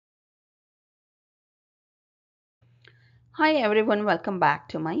Hi everyone, welcome back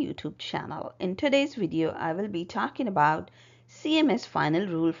to my YouTube channel. In today's video, I will be talking about CMS final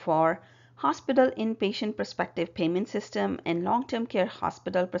rule for Hospital Inpatient Prospective Payment System and Long-Term Care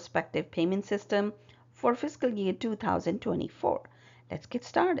Hospital Prospective Payment System for fiscal year 2024. Let's get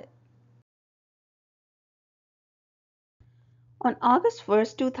started. On August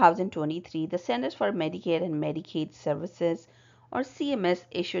 1st, 2023, the Centers for Medicare and Medicaid Services, or CMS,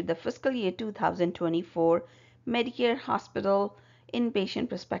 issued the fiscal year 2024 Medicare Hospital Inpatient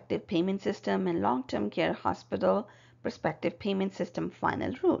Prospective Payment System and Long-Term Care Hospital Prospective Payment System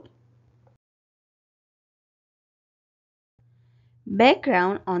Final Rule.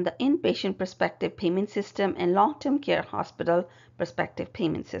 Background on the Inpatient Prospective Payment System and Long-Term Care Hospital Prospective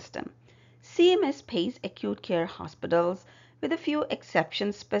Payment System. CMS pays acute care hospitals, with a few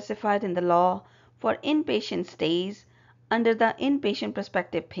exceptions specified in the law, for inpatient stays under the Inpatient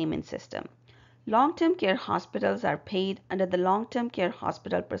Prospective Payment System. Long-term care hospitals are paid under the Long-Term Care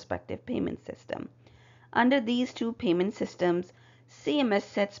Hospital Prospective Payment System. Under these two payment systems, CMS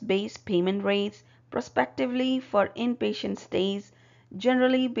sets base payment rates prospectively for inpatient stays,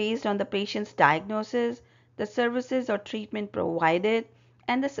 generally based on the patient's diagnosis, the services or treatment provided,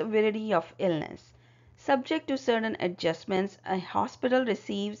 and the severity of illness. Subject to certain adjustments, a hospital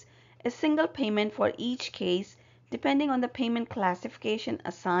receives a single payment for each case depending on the payment classification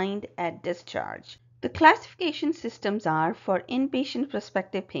assigned at discharge. The classification systems are: for inpatient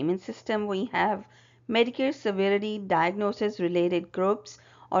prospective payment system, we have Medicare Severity Diagnosis Related Groups,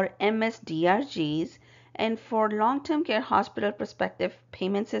 or MSDRGs, and for long-term care hospital prospective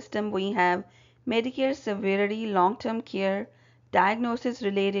payment system, we have Medicare Severity Long-Term Care Diagnosis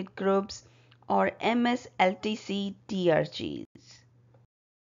Related Groups, or MSLTC DRGs.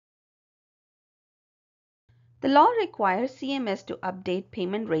 The law requires CMS to update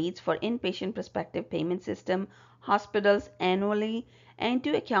payment rates for inpatient prospective payment system hospitals annually and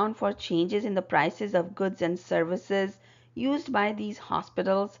to account for changes in the prices of goods and services used by these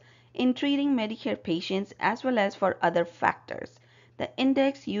hospitals in treating Medicare patients, as well as for other factors. The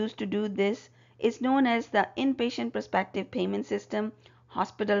index used to do this is known as the Inpatient Prospective Payment System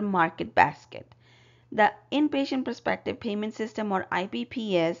Hospital Market Basket. The Inpatient Prospective Payment System, or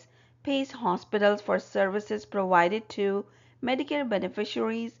IPPS, pays hospitals for services provided to Medicare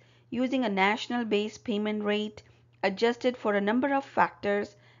beneficiaries using a national base payment rate adjusted for a number of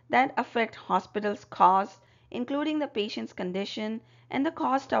factors that affect hospitals' costs, including the patient's condition and the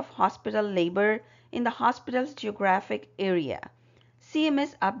cost of hospital labor in the hospital's geographic area.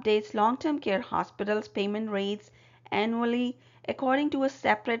 CMS updates long-term care hospitals' payment rates annually according to a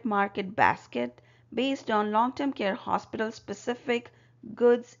separate market basket based on long-term care hospital specific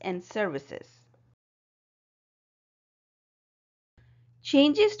goods and services.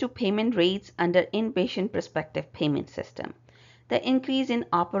 Changes to payment rates under Inpatient Prospective Payment System. The increase in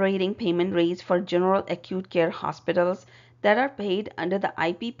operating payment rates for general acute care hospitals that are paid under the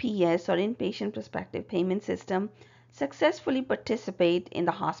IPPS, or Inpatient Prospective Payment System, successfully participate in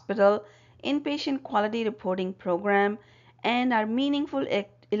the hospital inpatient quality reporting program and are meaningful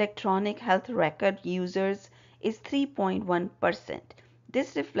electronic health record users is 3.1%.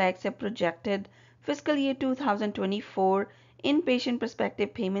 This reflects a projected fiscal year 2024 Inpatient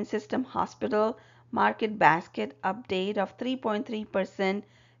Prospective Payment System hospital market basket update of 3.3%,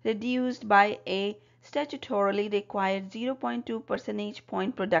 reduced by a statutorily required 0.2 percentage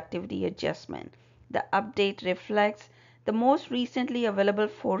point productivity adjustment. The update reflects the most recently available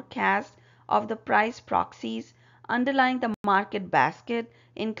forecast of the price proxies underlying the market basket,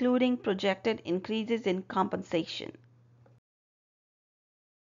 including projected increases in compensation.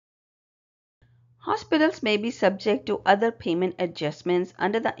 Hospitals may be subject to other payment adjustments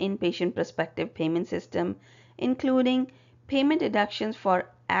under the Inpatient Prospective Payment System, including payment deductions for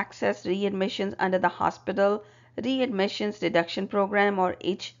access readmissions under the Hospital Readmissions Reduction Program, or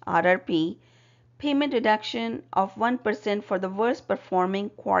HRRP, payment reduction of 1% for the worst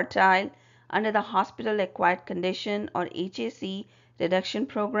performing quartile under the Hospital Acquired Condition, or HAC, reduction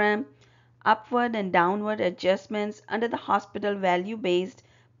program, upward and downward adjustments under the Hospital Value-Based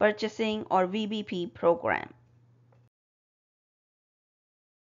Purchasing, or VBP, program.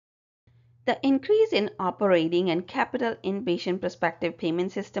 The increase in operating and capital inpatient prospective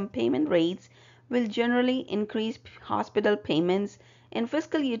payment system payment rates will generally increase hospital payments in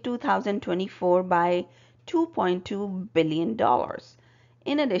fiscal year 2024 by $2.2 billion.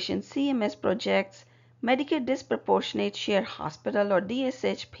 In addition, CMS projects Medicare disproportionate share hospital, or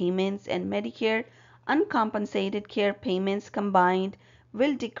DSH, payments and Medicare uncompensated care payments combined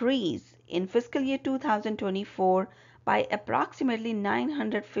will decrease in fiscal year 2024 by approximately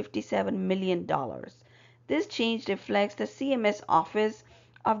 $957 million. This change reflects the CMS Office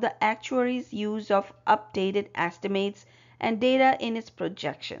of the Actuary's use of updated estimates and data in its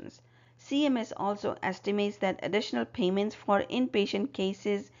projections. CMS also estimates that additional payments for inpatient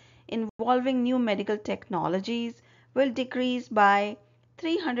cases involving new medical technologies will decrease by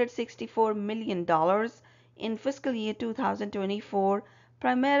 $364 million in fiscal year 2024,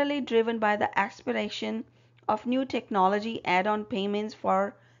 primarily driven by the expiration of new technology add-on payments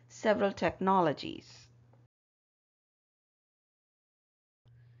for several technologies.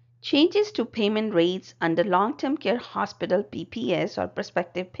 Changes to payment rates under long-term care hospital PPS or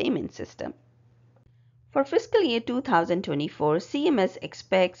prospective payment system. For fiscal year 2024, CMS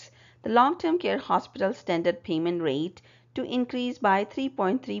expects the long-term care hospital standard payment rate to increase by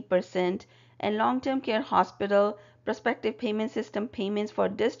 3.3% and long-term care hospital prospective payment system payments for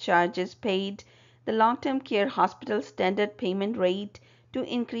discharges paid, the long-term care hospital standard payment rate to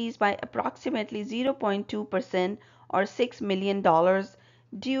increase by approximately 0.2% or $6 million,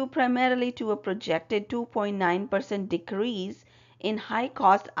 due primarily to a projected 2.9% decrease in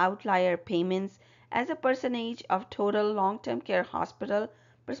high-cost outlier payments as a percentage of total long-term care hospital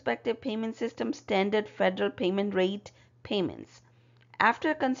prospective payment system standard federal payment rate payments.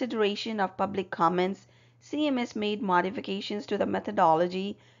 After consideration of public comments, CMS made modifications to the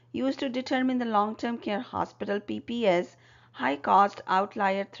methodology used to determine the long-term care hospital PPS high-cost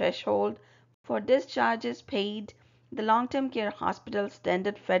outlier threshold for discharges paid, the long-term care hospital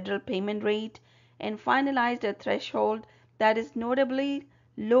standard federal payment rate, and finalized a threshold that is notably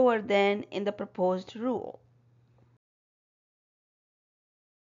lower than in the proposed rule.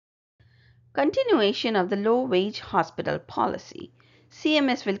 Continuation of the low-wage hospital policy.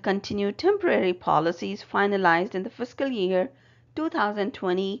 CMS will continue temporary policies finalized in the fiscal year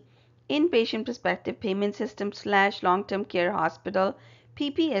 2020 Inpatient Prospective Payment System / Long-Term Care Hospital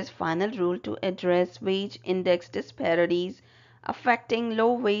PPS final rule to address wage index disparities affecting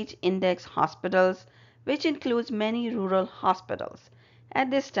low-wage index hospitals, which includes many rural hospitals. At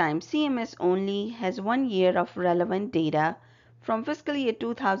this time, CMS only has 1 year of relevant data from fiscal year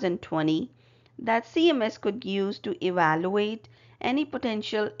 2020 that CMS could use to evaluate any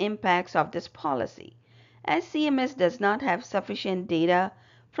potential impacts of this policy. As CMS does not have sufficient data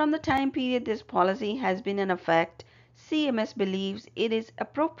from the time period this policy has been in effect, CMS believes it is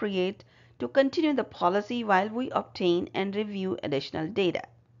appropriate to continue the policy while we obtain and review additional data.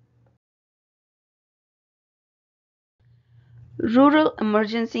 Rural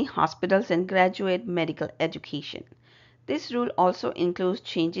emergency hospitals and graduate medical education. This rule also includes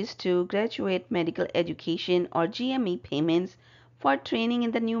changes to graduate medical education or GME payments for training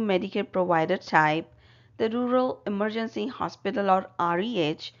in the new Medicare provider type, the Rural Emergency Hospital or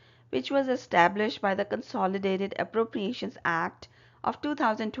REH, which was established by the Consolidated Appropriations Act of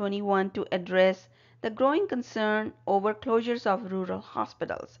 2021 to address the growing concern over closures of rural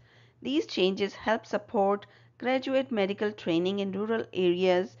hospitals. These changes help support graduate medical training in rural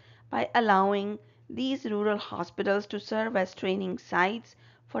areas by allowing these rural hospitals to serve as training sites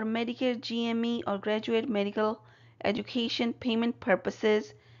for Medicare GME or graduate medical education payment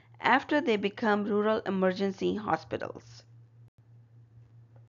purposes after they become rural emergency hospitals.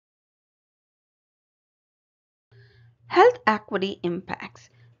 Health equity impacts.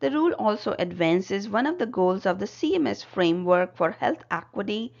 The rule also advances one of the goals of the CMS framework for health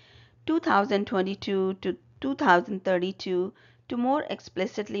equity 2022 to 2032 to more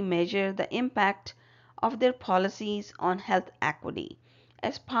explicitly measure the impact of their policies on health equity.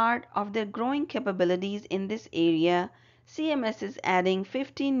 As part of their growing capabilities in this area, CMS is adding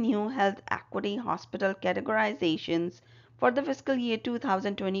 15 new health equity hospital categorizations for the fiscal year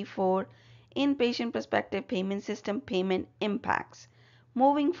 2024 Inpatient Prospective Payment System payment impacts.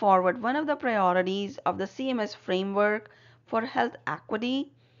 Moving forward, one of the priorities of the CMS framework for health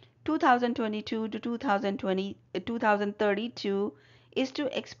equity 2022 to 2032 is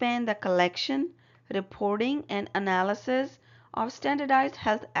to expand the collection, reporting, and analysis of standardized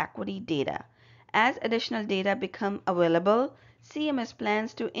health equity data. As additional data become available, CMS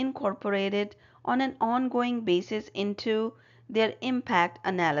plans to incorporate it on an ongoing basis into their impact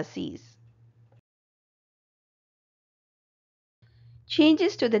analyses.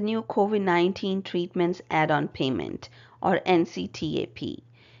 Changes to the new COVID-19 treatments add-on payment or NCTAP.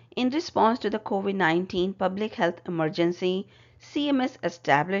 In response to the COVID-19 public health emergency, CMS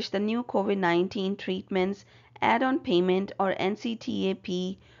established the new COVID-19 treatments add-on payment or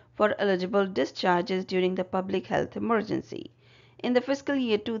NCTAP for eligible discharges during the public health emergency. In the fiscal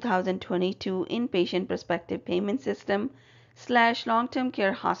year 2022 Inpatient Prospective Payment System / Long-Term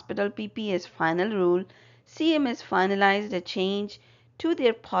Care Hospital PPS final rule, CMS finalized a change to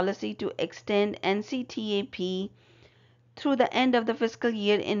their policy to extend NCTAP through the end of the fiscal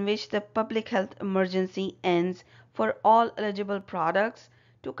year in which the public health emergency ends for all eligible products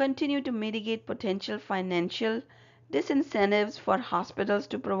to continue to mitigate potential financial disincentives for hospitals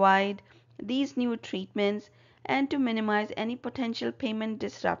to provide these new treatments and to minimize any potential payment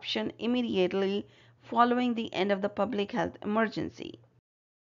disruption immediately following the end of the public health emergency.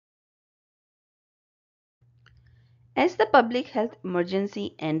 As the public health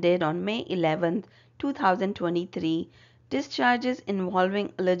emergency ended on May 11, 2023, discharges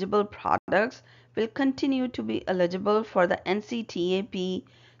involving eligible products will continue to be eligible for the NCTAP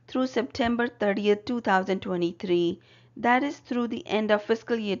through September 30, 2023, that is through the end of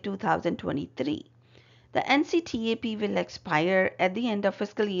fiscal year 2023. The NCTAP will expire at the end of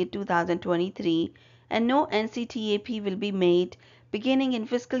fiscal year 2023 and no NCTAP will be made beginning in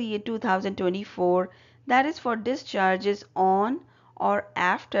fiscal year 2024, that is for discharges on or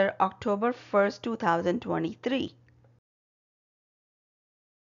after October 1st, 2023.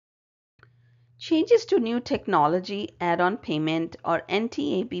 Changes to New Technology Add-on Payment or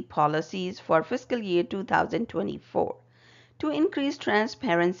NTAP policies for fiscal year 2024. To increase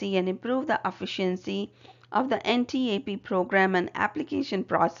transparency and improve the efficiency of the NTAP program and application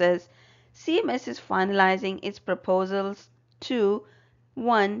process, CMS is finalizing its proposals to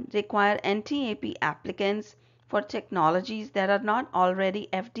 1. Require NTAP applicants for technologies that are not already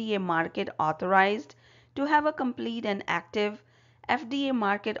FDA market authorized to have a complete and active FDA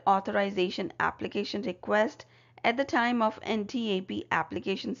market authorization application request at the time of NTAP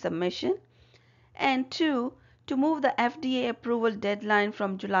application submission, and 2. To move the FDA approval deadline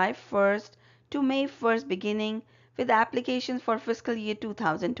from July 1st to May 1st beginning with applications for fiscal year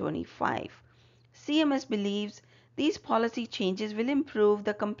 2025. CMS believes these policy changes will improve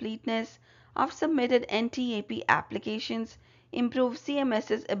the completeness of submitted NTAP applications, improve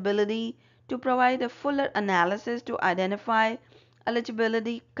CMS's ability to provide a fuller analysis to identify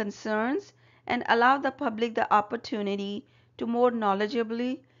eligibility concerns, and allow the public the opportunity to more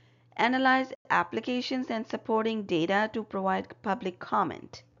knowledgeably analyze applications and supporting data to provide public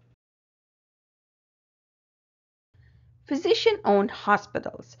comment. Physician-owned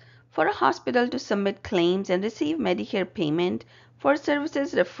hospitals. For a hospital to submit claims and receive Medicare payment for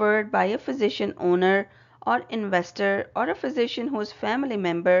services referred by a physician owner or investor or a physician whose family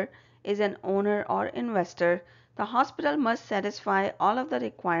member is an owner or investor, the hospital must satisfy all of the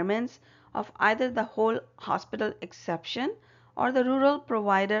requirements of either the whole hospital exception or the rural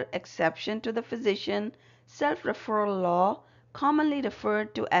provider exception to the physician self-referral law, commonly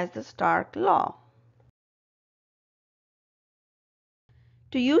referred to as the Stark Law.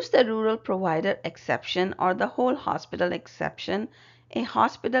 To use the rural provider exception or the whole hospital exception, a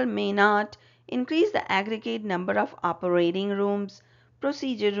hospital may not increase the aggregate number of operating rooms,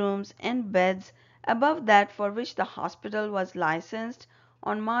 procedure rooms, and beds above that for which the hospital was licensed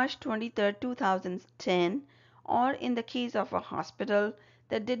on March 23, 2010, or in the case of a hospital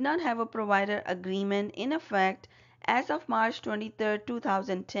that did not have a provider agreement in effect as of March 23,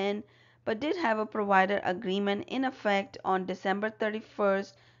 2010, but did have a provider agreement in effect on December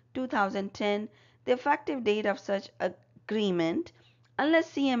 31st, 2010, the effective date of such agreement,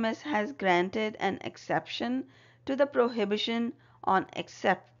 unless CMS has granted an exception to the prohibition on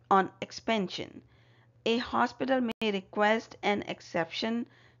expansion. A hospital may request an exception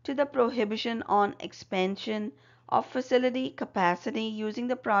to the prohibition on expansion of facility capacity using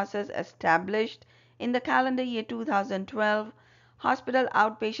the process established in the calendar year 2012 Hospital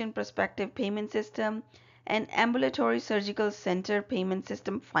Outpatient Prospective Payment System and Ambulatory Surgical Center Payment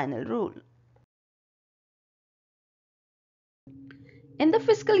System Final Rule. In the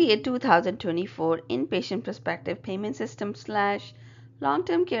fiscal year 2024 Inpatient Prospective Payment System /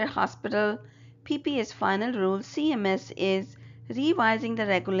 Long-Term Care Hospital PPS Final Rule, CMS is revising the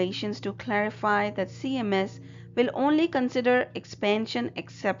regulations to clarify that CMS will only consider expansion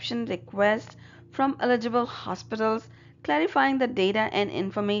exception requests from eligible hospitals, clarifying the data and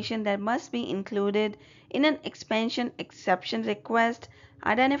information that must be included in an expansion exception request,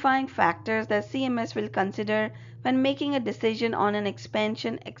 identifying factors that CMS will consider when making a decision on an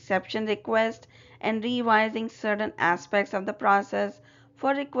expansion exception request, and revising certain aspects of the process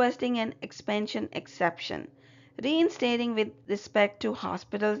for requesting an expansion exception, reinstating with respect to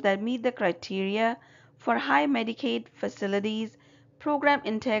hospitals that meet the criteria for high Medicaid facilities, program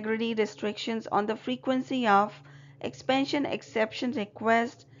integrity restrictions on the frequency of expansion exception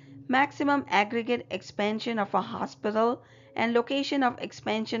request, maximum aggregate expansion of a hospital, and location of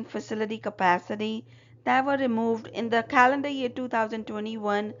expansion facility capacity that were removed in the calendar year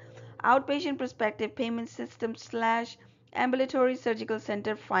 2021 Outpatient Prospective Payment System / Ambulatory Surgical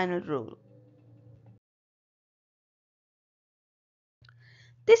Center Final Rule.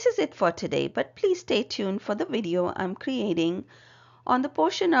 This is it for today, but please stay tuned for the video I'm creating on the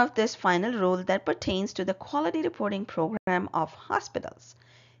portion of this final rule that pertains to the quality reporting program of hospitals.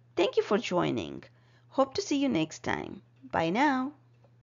 Thank you for joining. Hope to see you next time. Bye now.